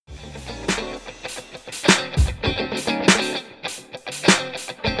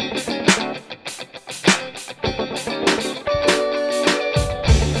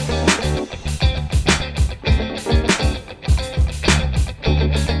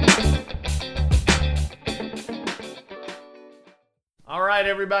right,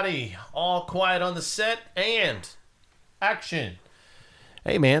 everybody. All quiet on the set and action.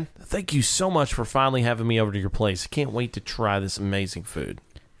 Hey, man. Thank you so much for finally having me over to your place. I can't wait to try this amazing food.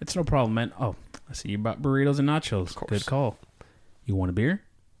 It's no problem, man. Oh, I see you brought burritos and nachos. Good call. You want a beer?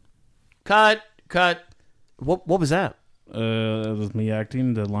 Cut. What was that? That was me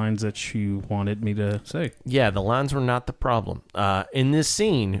acting the lines that you wanted me to say. Yeah, the lines were not the problem. In this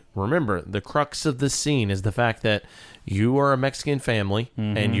scene, remember, the crux of this scene is the fact that you are a Mexican family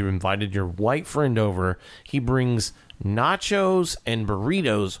and you invited your white friend over. He brings nachos and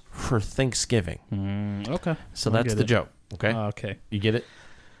burritos for Thanksgiving. Okay. So that's the joke. Okay? Okay. You get it?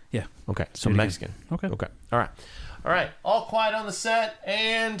 Yeah. Okay. So Do it Mexican. again. Okay. All right. All quiet on the set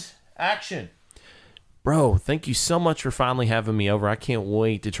and action. Bro, thank you so much for finally having me over. I can't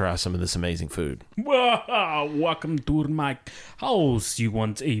wait to try some of this amazing food. Welcome to my house. You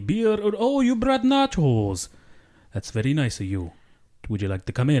want a beer? Oh, you brought nachos. That's very nice of you. Would you like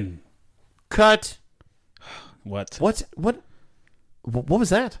to come in? Cut. What? What was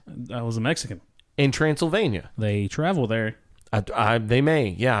that? I was a Mexican. In Transylvania. They travel there. They may,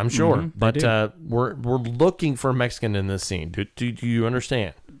 yeah, I'm sure. But do. we're looking for a Mexican in this scene. Do you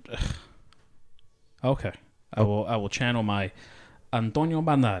understand? Okay. I will channel my Antonio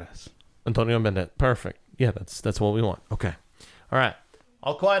Banderas. Antonio Banderas. Perfect. Yeah, that's what we want. Okay. All right.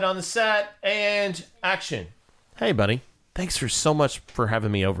 All quiet on the set and action. Hey, buddy. Thanks for so much for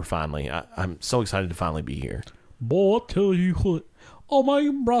having me over finally. I'm so excited to finally be here. Boy, I'll tell you what. Oh, man,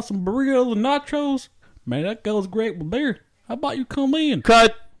 you brought some burritos and nachos? Man, that goes great with beer. How about you come in?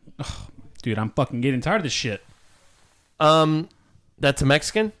 Cut. Dude, I'm fucking getting tired of this shit. That's a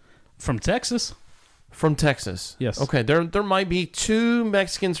Mexican? From Texas? From Texas. Yes. Okay, there might be two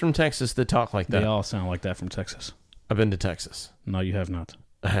Mexicans from Texas that talk like that. They all sound like that from Texas. I've been to Texas. No, you have not.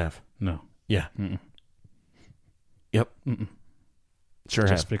 I have. No. Yeah. Mm-mm. Yep. Mm-mm. Sure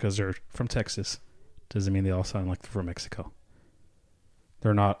Just have. because they're from Texas doesn't mean they all sound like they're from Mexico.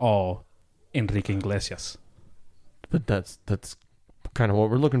 They're not all Enrique Iglesias. But that's kind of what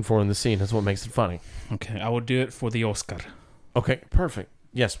we're looking for in the scene. That's what makes it funny. Okay, I will do it for the Oscar. Okay, perfect.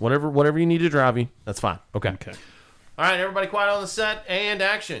 Yes, whatever you need to drive you, that's fine. Okay. All right, everybody quiet on the set and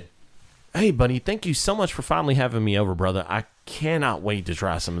action. Hey, buddy, thank you so much for finally having me over, brother. I cannot wait to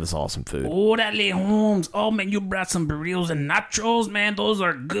try some of this awesome food. Orale, Holmes. Oh, man, you brought some burritos and nachos, man. Those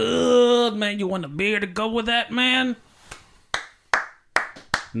are good, man. You want a beer to go with that, man?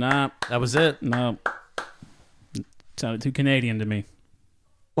 Nah. That was it. No. Sounded too Canadian to me.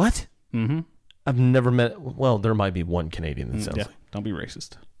 What? Mm-hmm. I've never met... Well, there might be one Canadian that sounds like... Don't be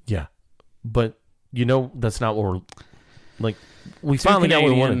racist. Yeah. But, that's not what we're... Like, we finally got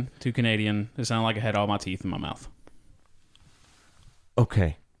what we wanted. Too Canadian. It sounded like I had all my teeth in my mouth.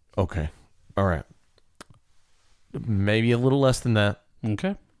 Okay. All right. Maybe a little less than that.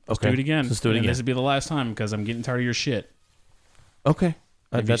 Okay. Let's do it again. Let's do it again. This will be the last time because I'm getting tired of your shit. Okay.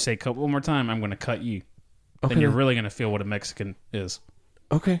 If you say cut one more time, I'm going to cut you. Okay. Then you're really going to feel what a Mexican is.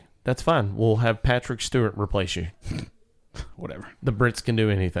 Okay. That's fine. We'll have Patrick Stewart replace you. Whatever. The Brits can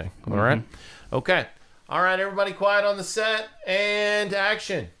do anything. All right? Okay. All right, everybody quiet on the set and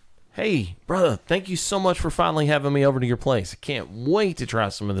action. Hey, brother, thank you so much for finally having me over to your place. I can't wait to try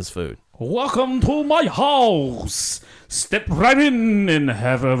some of this food. Welcome to my house. Step right in and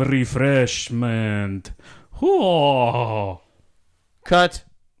have a refreshment. Whoa. Cut.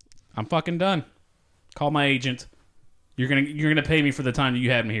 I'm fucking done. Call my agent. You're gonna pay me for the time that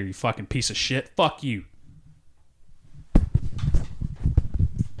you had me here, you fucking piece of shit. Fuck you.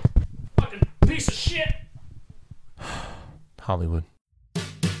 Fucking piece of shit. Hollywood.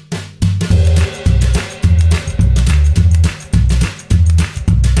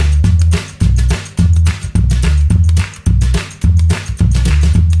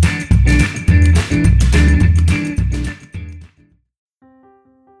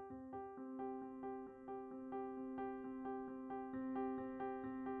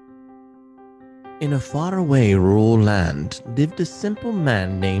 In a faraway rural land lived a simple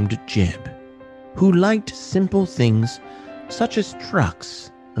man named Jeb, who liked simple things such as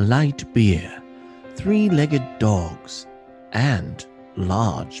trucks, light beer, three-legged dogs, and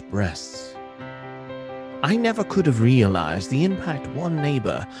large breasts. I never could have realized the impact one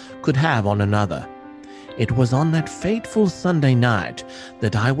neighbor could have on another. It was on that fateful Sunday night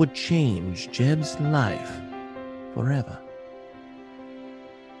that I would change Jeb's life forever.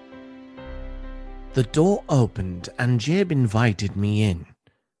 The door opened and Jeb invited me in.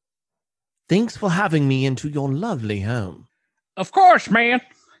 Thanks for having me into your lovely home. Of course, man.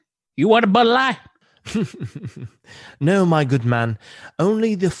 You want a Bud Light? No, my good man.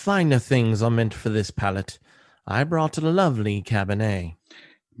 Only the finer things are meant for this palate. I brought a lovely Cabernet.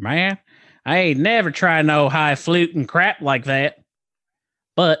 Man, I ain't never tried no high-fluting crap like that.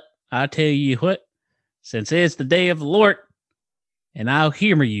 But I tell you what, since it's the day of the Lord, and I'll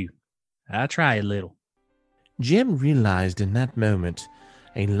humor you, I'll try a little. Jim realized in that moment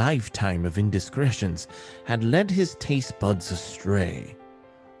a lifetime of indiscretions had led his taste buds astray.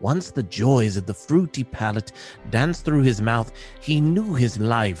 Once the joys of the fruity palate danced through his mouth, he knew his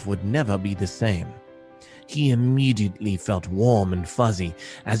life would never be the same. He immediately felt warm and fuzzy,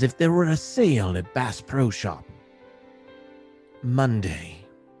 as if there were a sale at Bass Pro Shop. Monday.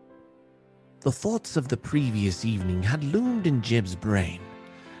 The thoughts of the previous evening had loomed in Jib's brain,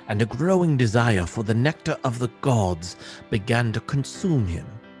 and a growing desire for the nectar of the gods began to consume him.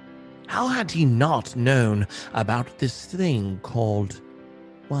 How had he not known about this thing called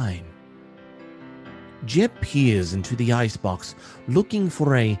wine? Jib peers into the icebox, looking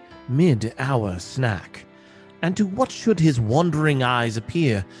for a mid-hour snack. And to what should his wandering eyes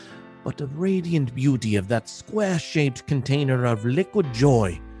appear but the radiant beauty of that square-shaped container of liquid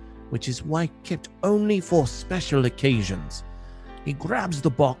joy, which his wife kept only for special occasions. He grabs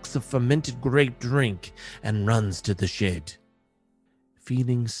the box of fermented grape drink and runs to the shed.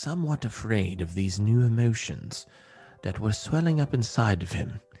 Feeling somewhat afraid of these new emotions that were swelling up inside of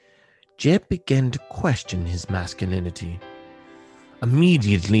him, Jeb began to question his masculinity.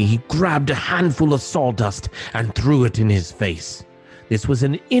 Immediately, he grabbed a handful of sawdust and threw it in his face. This was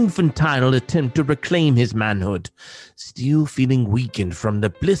an infantile attempt to reclaim his manhood. Still feeling weakened from the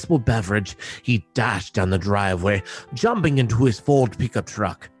blissful beverage, he dashed down the driveway, jumping into his Ford pickup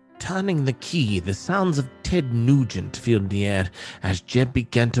truck. Turning the key, the sounds of Ted Nugent filled the air as Jeb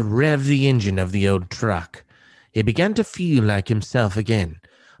began to rev the engine of the old truck. He began to feel like himself again,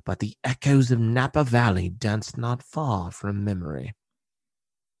 but the echoes of Napa Valley danced not far from memory.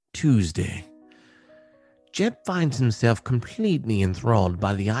 Tuesday. Jeb finds himself completely enthralled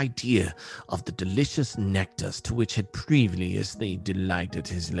by the idea of the delicious nectars to which had previously delighted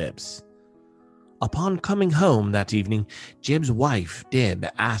his lips. Upon coming home that evening, Jeb's wife, Deb,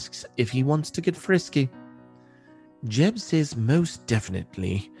 asks if he wants to get frisky. Jeb says most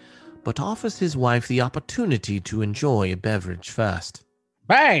definitely, but offers his wife the opportunity to enjoy a beverage first.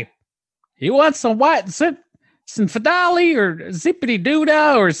 Babe, you want some white Fidali or Zippity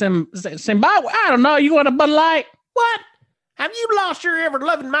Doodah or some I don't know, you want a Bud Light? What? Have you lost your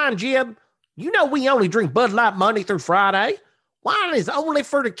ever-loving mind, Jeb? You know we only drink Bud Light Monday through Friday. Wine is only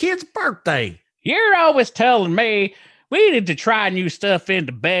for the kid's birthday. You're always telling me we need to try new stuff in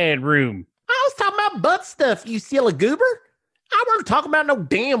the bedroom. I was talking about butt stuff, you silly goober. I wasn't talking about no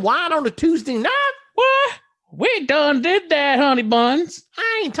damn wine on a Tuesday night. What? We done did that, honey buns.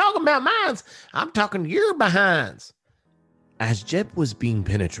 I ain't talking about mines. I'm talking your behinds. As Jeb was being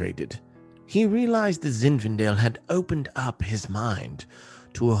penetrated, he realized that Zinfandel had opened up his mind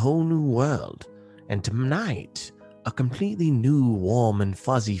to a whole new world, and tonight, a completely new, warm and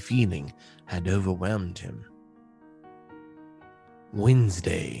fuzzy feeling had overwhelmed him.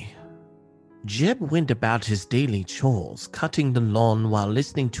 Wednesday. Jeb went about his daily chores, cutting the lawn while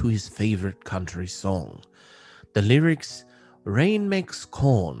listening to his favorite country song. The lyrics, rain makes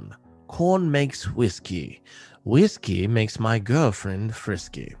corn, corn makes whiskey, whiskey makes my girlfriend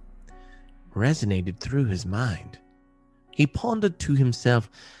frisky, resonated through his mind. He pondered to himself,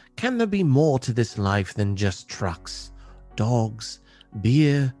 can there be more to this life than just trucks, dogs,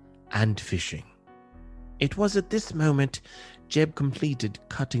 beer, and fishing? It was at this moment Jeb completed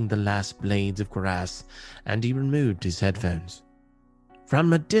cutting the last blades of grass, and he removed his headphones.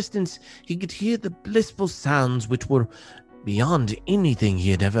 From a distance, he could hear the blissful sounds which were beyond anything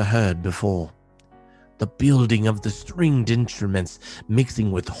he had ever heard before. The building of the stringed instruments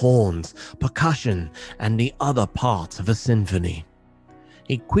mixing with horns, percussion, and the other parts of a symphony.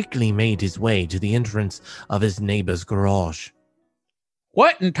 He quickly made his way to the entrance of his neighbor's garage.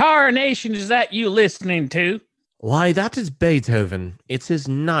 What in tarnation is that you listening to? Why, that is Beethoven. It's his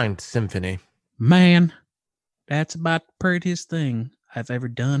 9th symphony. Man, that's about the prettiest thing I've ever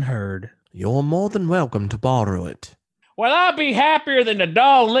done heard. You're more than welcome to borrow it. Well, I'll be happier than the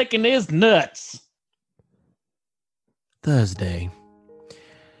dog licking his nuts. Thursday.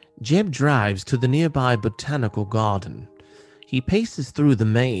 Jeb drives to the nearby botanical garden. He paces through the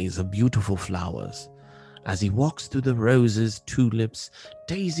maze of beautiful flowers. As he walks through the roses, tulips,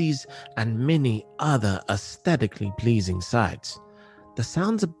 daisies, and many other aesthetically pleasing sights, the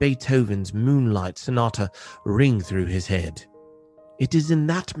sounds of Beethoven's Moonlight Sonata ring through his head. It is in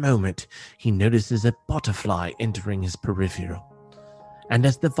that moment he notices a butterfly entering his peripheral. And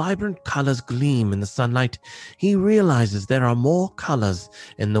as the vibrant colors gleam in the sunlight, he realizes there are more colors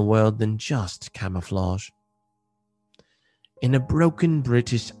in the world than just camouflage. In a broken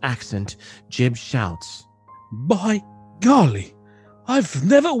British accent, Jib shouts, By golly, I've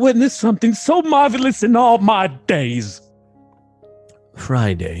never witnessed something so marvelous in all my days.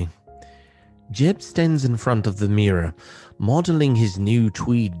 Friday. Jib stands in front of the mirror, modeling his new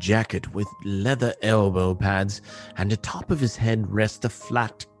tweed jacket with leather elbow pads, and atop of his head rests a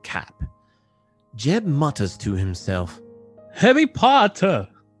flat cap. Jeb mutters to himself, Harry Potter.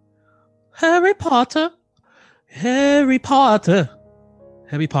 Harry Potter. Harry Potter.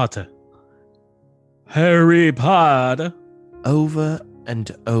 Harry Potter. Harry Potter. over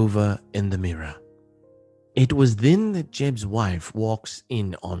and over in the mirror. It was then that Jeb's wife walks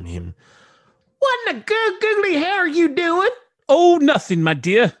in on him. What in the googly hell are you doing? Oh, nothing, my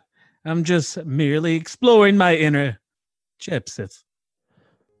dear. I'm just merely exploring my inner Jepseth.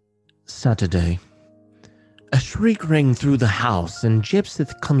 Saturday. A shriek rang through the house, and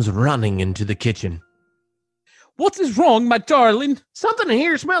Jepseth comes running into the kitchen. What is wrong, my darling? Something in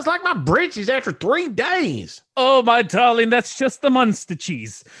here smells like my britches after 3 days. Oh, my darling, that's just the Munster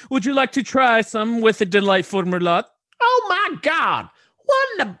cheese. Would you like to try some with a delightful merlot? Oh my God! What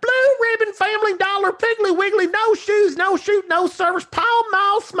in the blue ribbon family dollar piggly wiggly, no shoes, no shoot, no service, Pall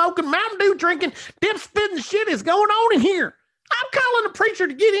Mall smoking, Mountain Dew drinking, dip spitting shit is going on in here? I'm calling the preacher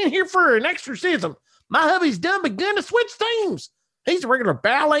to get in here for an exorcism. My hubby's done begun to switch themes. He's a regular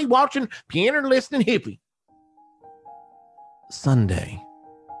ballet watching, piano listening hippie. Sunday.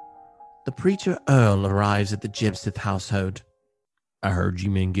 The preacher Earl arrives at the Jibseth household. I heard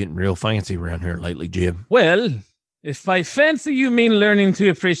you men getting real fancy around here lately, Jib. Well, if by fancy you mean learning to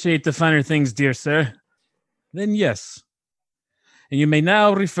appreciate the finer things, dear sir, then yes. And you may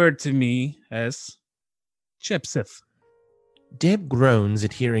now refer to me as Jepseth. Deb groans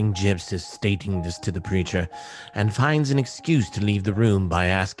at hearing Jibseth stating this to the preacher and finds an excuse to leave the room by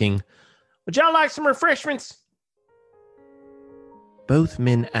asking, Would y'all like some refreshments? Both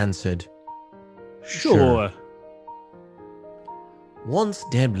men answered, Sure. Once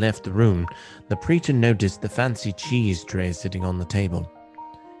Deb left the room, the preacher noticed the fancy cheese tray sitting on the table.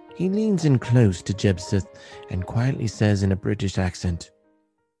 He leans in close to Jebseth and quietly says in a British accent,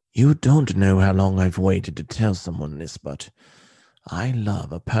 You don't know how long I've waited to tell someone this, but I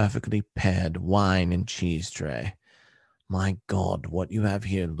love a perfectly paired wine and cheese tray. My God, what you have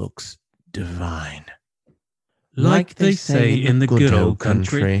here looks divine. Like they say in the good old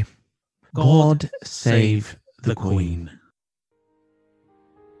country, God save the Queen.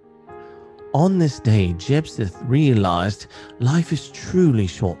 On this day, Jebseth realized life is truly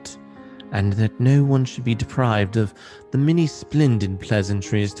short, and that no one should be deprived of the many splendid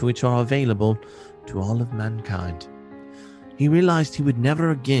pleasantries to which are available to all of mankind. He realized he would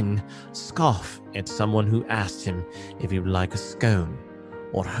never again scoff at someone who asked him if he would like a scone,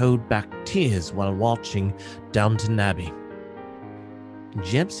 or hold back tears while watching Downton Abbey.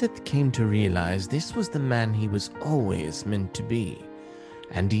 Jebseth came to realize this was the man he was always meant to be,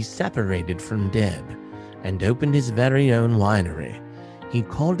 and he separated from Deb and opened his very own winery. He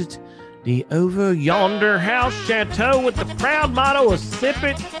called it the Over Yonder House Chateau with the proud motto of Sip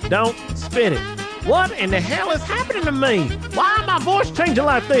It, Don't Spit It. What in the hell is happening to me? Why am my voice changing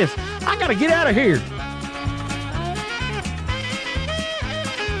like this? I gotta get out of here.